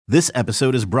This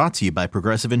episode is brought to you by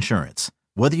Progressive Insurance.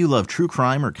 Whether you love true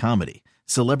crime or comedy,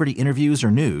 celebrity interviews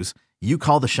or news, you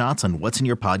call the shots on what's in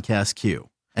your podcast queue.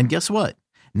 And guess what?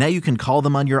 Now you can call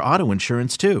them on your auto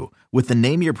insurance too with the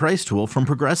Name Your Price tool from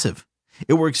Progressive.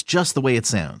 It works just the way it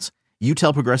sounds. You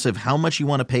tell Progressive how much you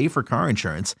want to pay for car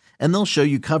insurance, and they'll show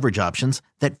you coverage options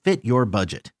that fit your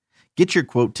budget. Get your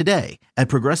quote today at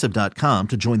Progressive.com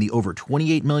to join the over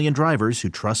 28 million drivers who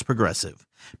trust Progressive.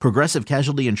 Progressive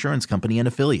Casualty Insurance Company and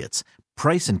Affiliates.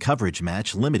 Price and coverage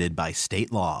match limited by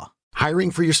state law. Hiring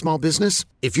for your small business?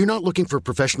 If you're not looking for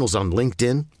professionals on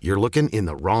LinkedIn, you're looking in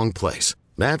the wrong place.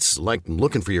 That's like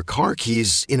looking for your car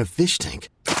keys in a fish tank.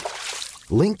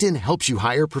 LinkedIn helps you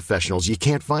hire professionals you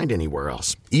can't find anywhere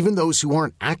else, even those who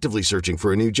aren't actively searching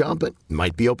for a new job but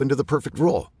might be open to the perfect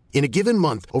role. In a given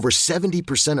month, over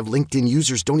 70% of LinkedIn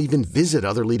users don't even visit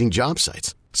other leading job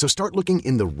sites. So start looking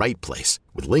in the right place.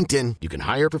 With LinkedIn, you can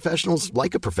hire professionals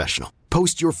like a professional.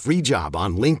 Post your free job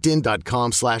on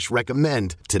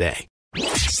linkedin.com/recommend today.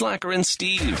 Slacker and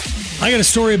Steve. I got a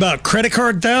story about credit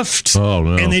card theft. Oh,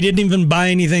 no. And they didn't even buy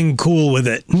anything cool with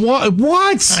it.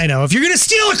 What? I know. If you're going to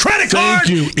steal a credit card,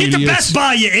 get to Best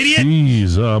Buy, you idiot.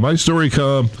 Jeez, my story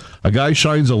a guy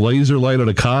shines a laser light at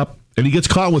a cop, and he gets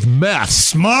caught with meth.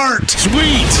 Smart.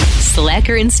 Sweet.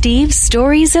 Slacker and Steve,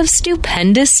 stories of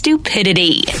stupendous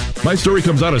stupidity. My story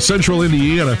comes out of Central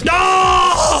Indiana.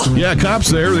 No! Yeah, cops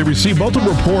there, they received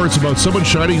multiple reports about someone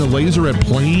shining a laser at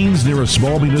planes near a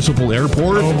small municipal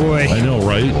airport. Oh, boy. I know,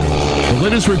 right? The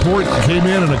latest report came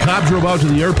in, and a cop drove out to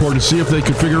the airport to see if they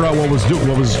could figure out what was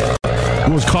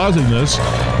causing this.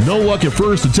 No luck at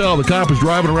first until the cop was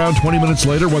driving around 20 minutes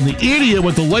later when the idiot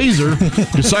with the laser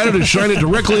decided to shine it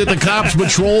directly at the cop's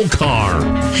patrol car.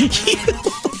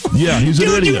 Yeah, he's an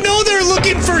idiot. You know they're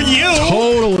looking for you.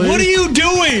 Totally. What are you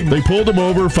doing? They pulled him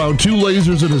over, found 2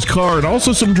 lasers in his car, and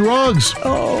also some drugs.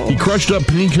 Oh. He crushed up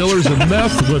painkillers and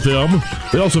meth with him.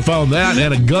 They also found that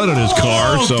and a gun in his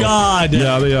car. Oh, so, God.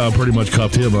 Yeah, they pretty much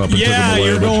cuffed him up and took him away.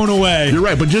 You're going away. You're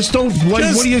right, but just don't... what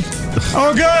do you...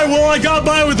 Okay, well, I got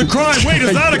by with the crime. Wait,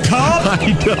 is that a cop?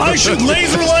 I should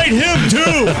laser light him,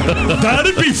 too.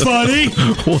 That'd be funny.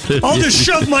 I'll just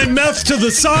shove my meth to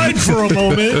the side for a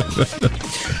moment.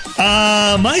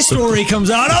 My story comes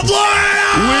out of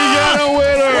Florida! We got a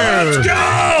winner! Let's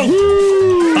go!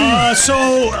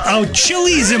 So a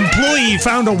Chili's employee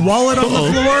found a wallet on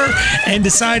the floor and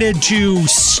decided to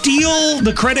steal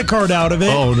the credit card out of it.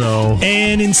 Oh, no.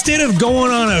 And instead of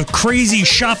going on a crazy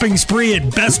shopping spree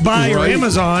at Best Buy or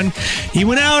Amazon, he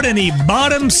went out and he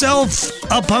bought himself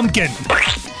a pumpkin.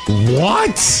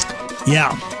 What?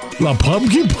 Yeah. A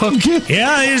pumpkin?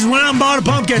 Yeah, he just went out and bought a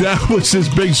pumpkin. That was his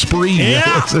big spree.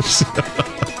 Yeah.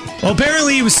 Well,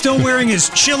 apparently he was still wearing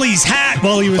his Chili's hat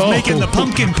while he was making the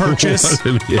pumpkin purchase.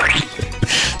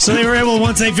 So they were able,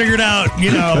 once they figured out,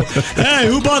 hey,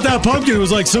 who bought that pumpkin? It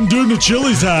was like some dude in a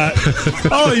Chili's hat.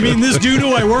 Oh, you mean this dude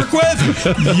who I work with?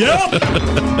 Yep.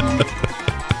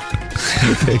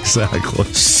 Exactly.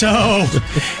 So,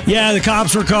 yeah, the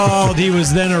cops were called. He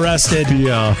was then arrested.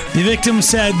 Yeah. The victim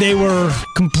said they were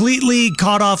completely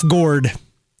caught off guard.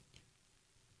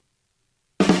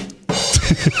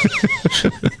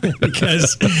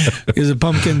 because the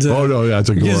pumpkins. Oh no, yeah, it's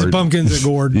a gourd. Because the pumpkins are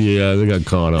gourd. Yeah, they got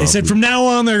caught up. They said from now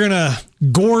on they're gonna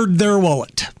gourd their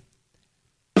wallet.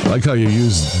 I like how you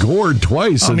used gourd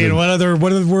twice. I mean, what other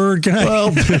word can I?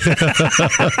 Well,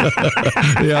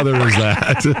 yeah, there was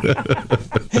that.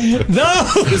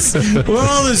 Those were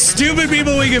all the stupid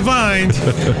people we could find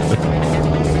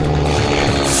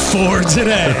for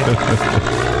today.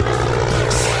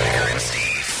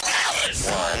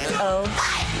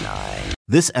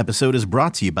 This episode is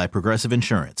brought to you by Progressive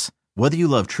Insurance. Whether you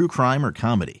love true crime or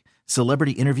comedy,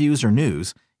 celebrity interviews or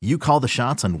news, you call the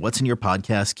shots on what's in your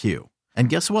podcast queue. And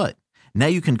guess what? Now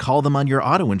you can call them on your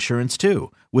auto insurance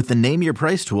too with the Name Your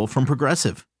Price tool from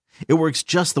Progressive. It works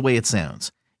just the way it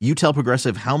sounds. You tell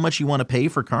Progressive how much you want to pay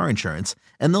for car insurance,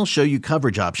 and they'll show you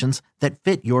coverage options that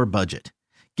fit your budget.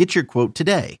 Get your quote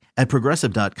today at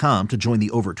Progressive.com to join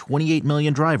the over 28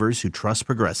 million drivers who trust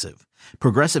Progressive.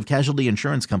 Progressive Casualty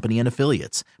Insurance Company and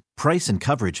Affiliates. Price and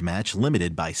coverage match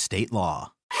limited by state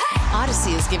law.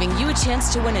 Odyssey is giving you a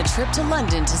chance to win a trip to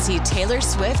London to see Taylor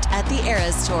Swift at the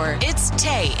Eras Tour. It's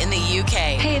Tay in the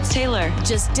UK. Hey, it's Taylor.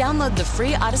 Just download the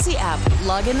free Odyssey app,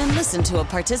 log in and listen to a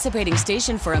participating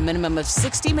station for a minimum of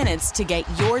 60 minutes to get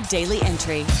your daily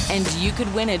entry. And you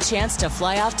could win a chance to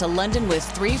fly off to London with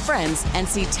 3 friends and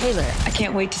see Taylor. I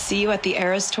can't wait to see you at the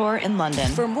Eras Tour in London.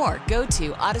 For more, go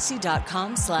to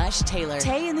odyssey.com/Taylor.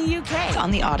 Tay in the UK. It's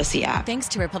on the Odyssey app. Thanks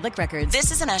to Republic Records.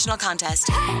 This is a national contest.